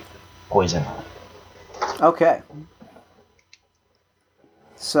the poison. Okay.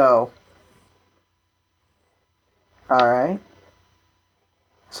 So. Alright.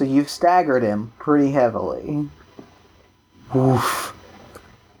 So you've staggered him pretty heavily. Oof.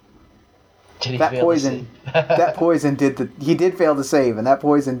 Did he that fail poison that poison did he did fail to save, and that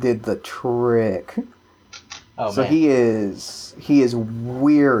poison did the trick. Oh, So man. he is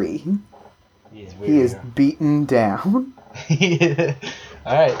weary. He's He is weird. beaten down.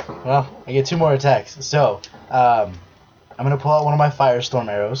 Alright, well, I get 2 more attacks. So, I'm going to pull out one of my firestorm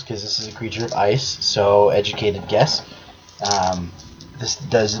arrows, because this is a creature of ice, so educated guess. This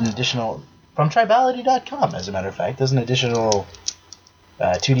does an additional, from tribality.com, as a matter of fact, does an additional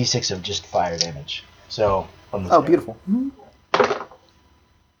 2d6 of just fire damage. So, from this Oh, arrow. beautiful.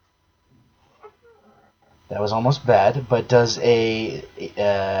 That was almost bad, but does a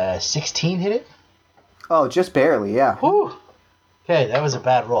 16 hit it? Oh, just barely, yeah. Whew. Okay, that was a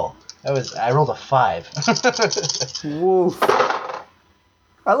bad roll. I rolled a 5. Woof.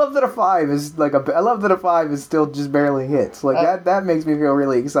 I love that a 5 is still just barely hits. Like that makes me feel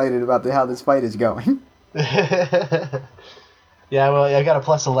really excited about how this fight is going. Yeah, well, I got a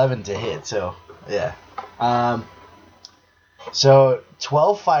plus 11 to hit, so yeah. So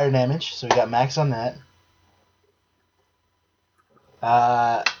 12 fire damage, so we got max on that.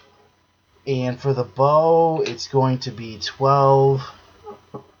 And for the bow, it's going to be 12,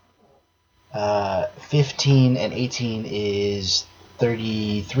 15, and 18 is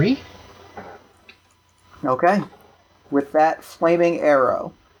 33. Okay. With that flaming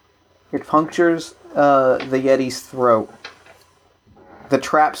arrow, it punctures the Yeti's throat. The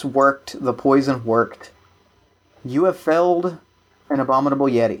traps worked, the poison worked. You have felled an abominable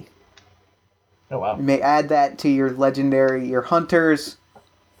Yeti. Oh, wow. You may add that to your hunter's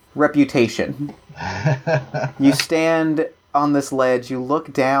reputation. You stand on this ledge, you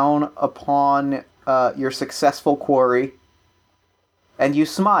look down upon your successful quarry, and you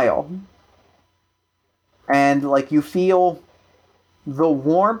smile. And, like, you feel the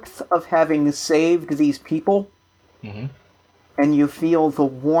warmth of having saved these people, Mm-hmm. and you feel the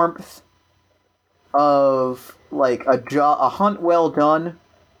warmth of, like, a hunt well done,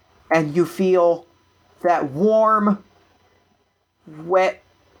 and you feel that warm, wet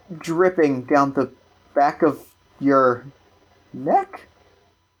dripping down the back of your neck?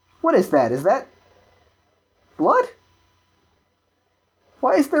 What is that? Is that blood?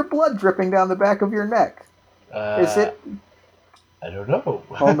 Why is there blood dripping down the back of your neck? Is it... I don't know.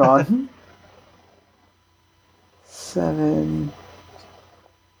 Hold on. 7...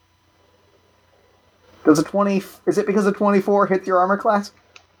 Does a 20... Is it because a 24 hits your armor class?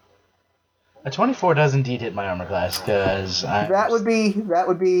 A 24 does indeed hit my armor class, because That would be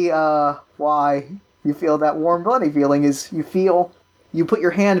why you feel that warm bloody feeling is you put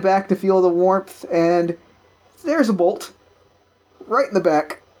your hand back to feel the warmth, and there's a bolt. Right in the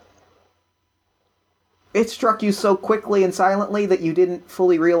back. It struck you so quickly and silently that you didn't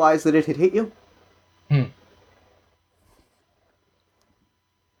fully realize that it had hit you.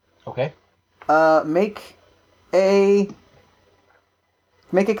 Okay.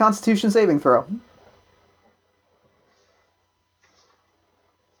 Make a Constitution saving throw.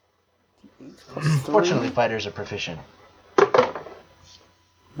 Fortunately, fighters are proficient.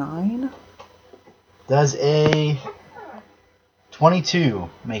 9. Does a 22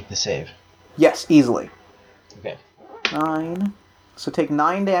 make the save? Yes, easily. Okay. 9. So take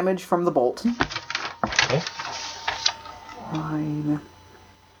 9 damage from the bolt. Okay. 9,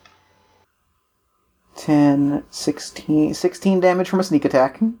 10, 16 damage from a sneak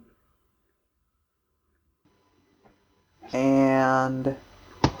attack. And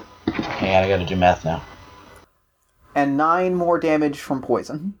Hang on, I gotta do math now. 9 more damage from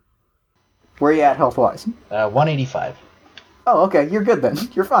poison. Where are you at health-wise? 185. Oh, okay, you're good then.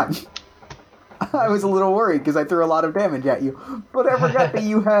 You're fine. I was a little worried because I threw a lot of damage at you. But I forgot that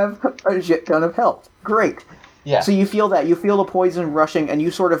you have a shit ton of health. Great. Yeah. So you feel that. You feel the poison rushing, and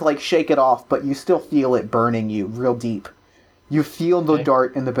you sort of, like, shake it off, but you still feel it burning you real deep. You feel the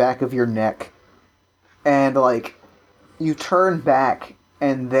dart in the back of your neck. And, like, you turn back,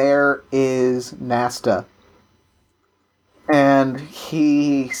 and there is Nasta. And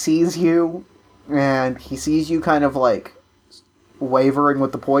he sees you, and he sees you kind of, like, wavering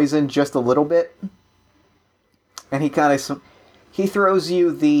with the poison just a little bit. And he kind of... He throws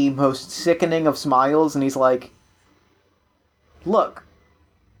you the most sickening of smiles, and he's like, "Look,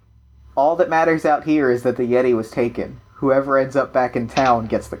 all that matters out here is that the Yeti was taken. Whoever ends up back in town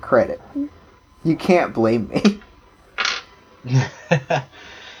gets the credit. You can't blame me."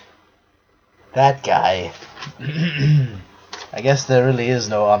 That guy. I guess there really is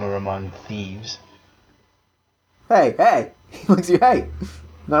no honor among thieves. Hey! He looks at you, hey! I'm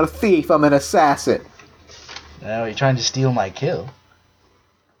not a thief, I'm an assassin. No, you're trying to steal my kill.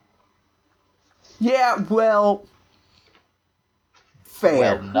 Yeah, well...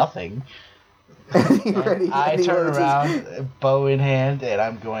 Fair. Well, nothing. I turn around, bow in hand, and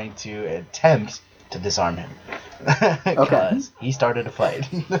I'm going to attempt to disarm him. Because he started a fight.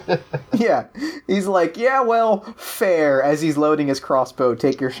 Yeah. He's like, yeah, well, fair, as he's loading his crossbow.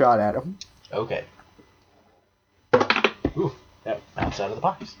 Take your shot at him. Okay. Ooh, that bounced out of the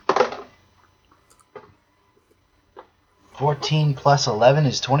box. 14 plus 11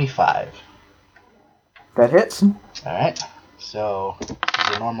 is 25. That hits. Alright, so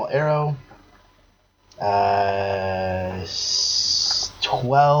the normal arrow.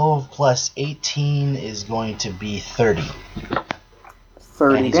 12 plus 18 is going to be 30.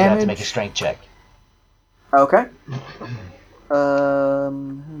 30 and he's damage. Going to have to make a strength check. Okay.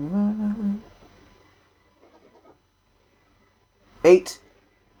 8.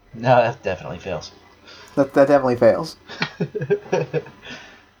 No, that definitely fails. That definitely fails.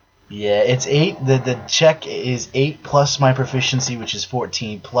 Yeah, it's 8. The check is 8 plus my proficiency, which is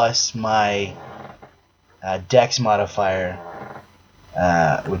 14, plus my dex modifier,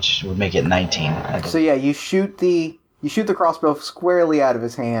 which would make it 19. So yeah, you shoot the crossbow squarely out of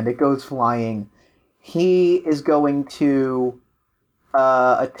his hand. It goes flying. He is going to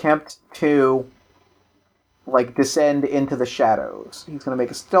attempt to descend into the shadows. He's going to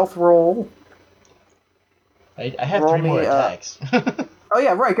make a stealth roll. I have 3 more attacks. Oh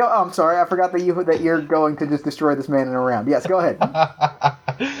yeah, right. Go. Oh, I'm sorry. I forgot that you're going to just destroy this man in a round. Yes, go ahead.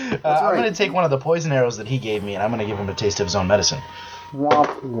 I'm going to take one of the poison arrows that he gave me, and I'm going to give him a taste of his own medicine.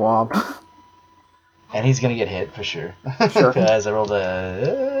 Womp womp. And he's going to get hit for sure. Sure. Because I rolled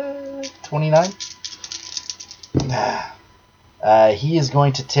a 29. He is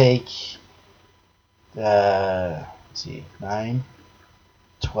going to take. Let's see, 9,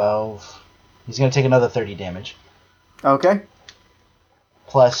 12. He's going to take another 30 damage. Okay.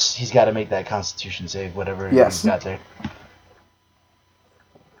 Plus, he's got to make that Constitution save, whatever he's got there.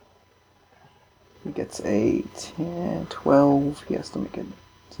 He gets a 10, 12. He has to make it.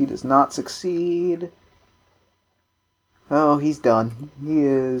 He does not succeed. Oh, he's done. He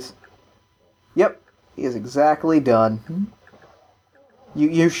is. Yep, he is exactly done.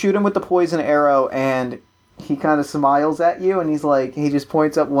 You shoot him with the poison arrow, and he kind of smiles at you, and he just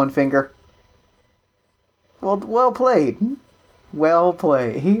points up one finger. Well played. Well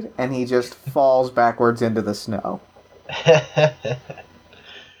played. And he just falls backwards into the snow.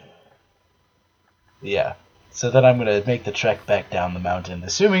 Yeah. So then I'm going to make the trek back down the mountain,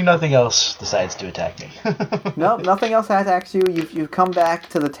 assuming nothing else decides to attack me. Nope, nothing else attacks you. You've come back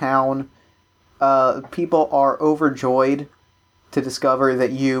to the town. People are overjoyed to discover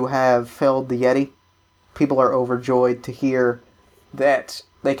that you have felled the Yeti. People are overjoyed to hear that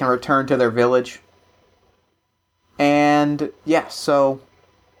they can return to their village. And, yeah, so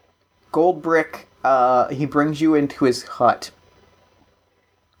Goldbrick, he brings you into his hut.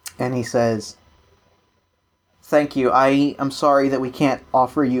 And he says, "Thank you. I am sorry that we can't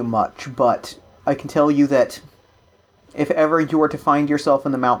offer you much, but I can tell you that if ever you were to find yourself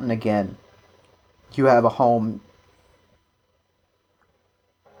in the mountain again, you have a home.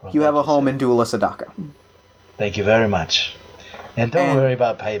 You have a home in Dula Sadaka." Thank you very much. And don't worry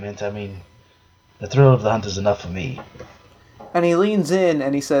about payment. I mean, the thrill of the hunt is enough for me. And he leans in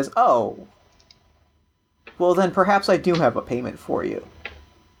and he says, "Oh, well then perhaps I do have a payment for you."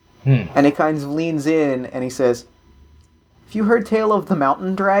 And he kind of leans in and he says, "Have you heard tale of the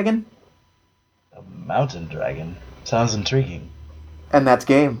mountain dragon?" A mountain dragon? Sounds intriguing. And that's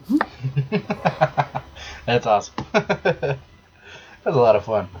game. That's awesome. That was a lot of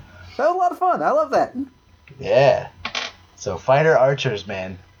fun. That was a lot of fun. I love that. Yeah. So fighter archers,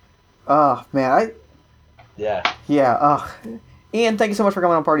 man. Oh, man. Yeah. Yeah. Ian, thank you so much for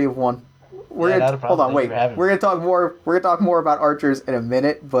coming on Party of One. Not a problem. Hold on, wait. We're gonna talk more. We're gonna talk more about archers in a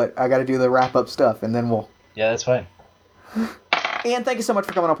minute, but I got to do the wrap up stuff, and then we'll. Yeah, that's fine. Ian, thank you so much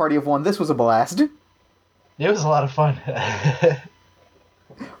for coming on Party of One. This was a blast. It was a lot of fun.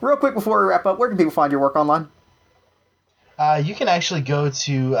 Real quick before we wrap up, where can people find your work online? You can actually go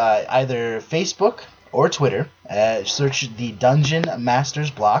to either Facebook or Twitter. Search the Dungeon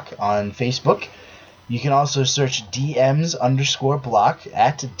Masters block on Facebook. You can also search DMs_block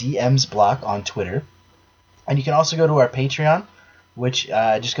at DMsBlock on Twitter. And you can also go to our Patreon, which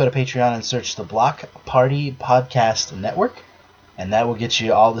just go to Patreon and search the Block Party Podcast Network. And that will get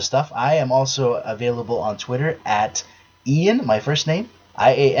you all the stuff. I am also available on Twitter at Ian, my first name,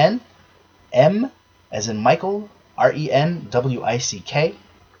 IAN, M as in Michael, RENWICK.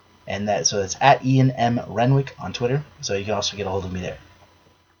 And that's at Ian M. Renwick on Twitter. So you can also get a hold of me there.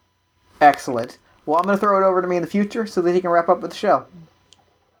 Excellent. Well, I'm going to throw it over to me in the future so that he can wrap up with the show.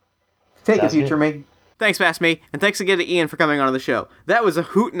 Take it, future me. Thanks, Fast Me, and thanks again to Ian for coming on the show. That was a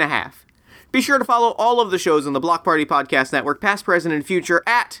hoot and a half. Be sure to follow all of the shows on the Block Party Podcast Network, past, present, and future,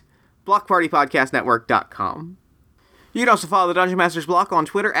 at blockpartypodcastnetwork.com. You can also follow the Dungeon Masters Block on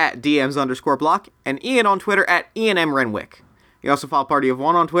Twitter at DMs_Block, and Ian on Twitter at Ian M. Renwick. You can also follow Party of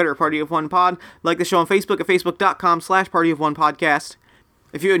One on Twitter, Party of One Pod, like the show on Facebook at facebook.com/partyofonepodcast.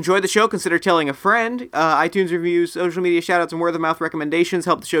 If you enjoyed the show, consider telling a friend. iTunes reviews, social media shoutouts, and word-of-mouth recommendations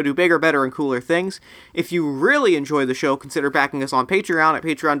help the show do bigger, better, and cooler things. If you really enjoy the show, consider backing us on Patreon at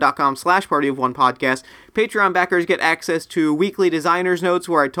patreon.com/partyofonepodcast. Patreon backers get access to weekly designers notes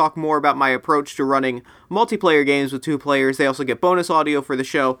where I talk more about my approach to running multiplayer games with 2 players. They also get bonus audio for the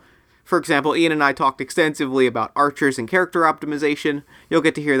show. For example, Ian and I talked extensively about archers and character optimization. You'll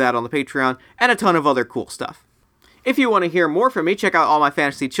get to hear that on the Patreon, and a ton of other cool stuff. If you want to hear more from me, check out All My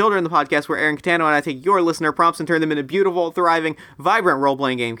Fantasy Children, the podcast where Aaron Catano and I take your listener prompts and turn them into beautiful, thriving, vibrant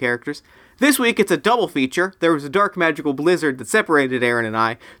role-playing game characters. This week, it's a double feature. There was a dark magical blizzard that separated Aaron and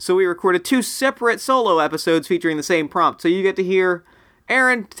I, so we recorded 2 separate solo episodes featuring the same prompt. So you get to hear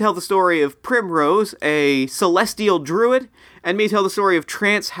Aaron tell the story of Primrose, a celestial druid, and me tell the story of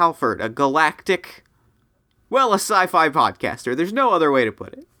Trance Halford, a galactic, well, a sci-fi podcaster. There's no other way to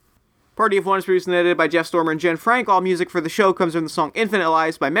put it. Party of One is produced and edited by Jeff Stormer and Jen Frank. All music for the show comes from the song Infinite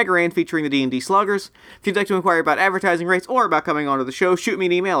Lives by Mega Ran featuring the D&D Sluggers. If you'd like to inquire about advertising rates or about coming onto the show, shoot me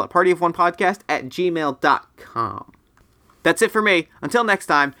an email at partyofonepodcast@gmail.com. That's it for me. Until next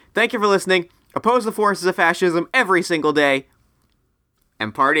time, thank you for listening. Oppose the forces of fascism every single day.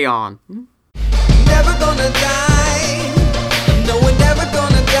 And party on. Never gonna die.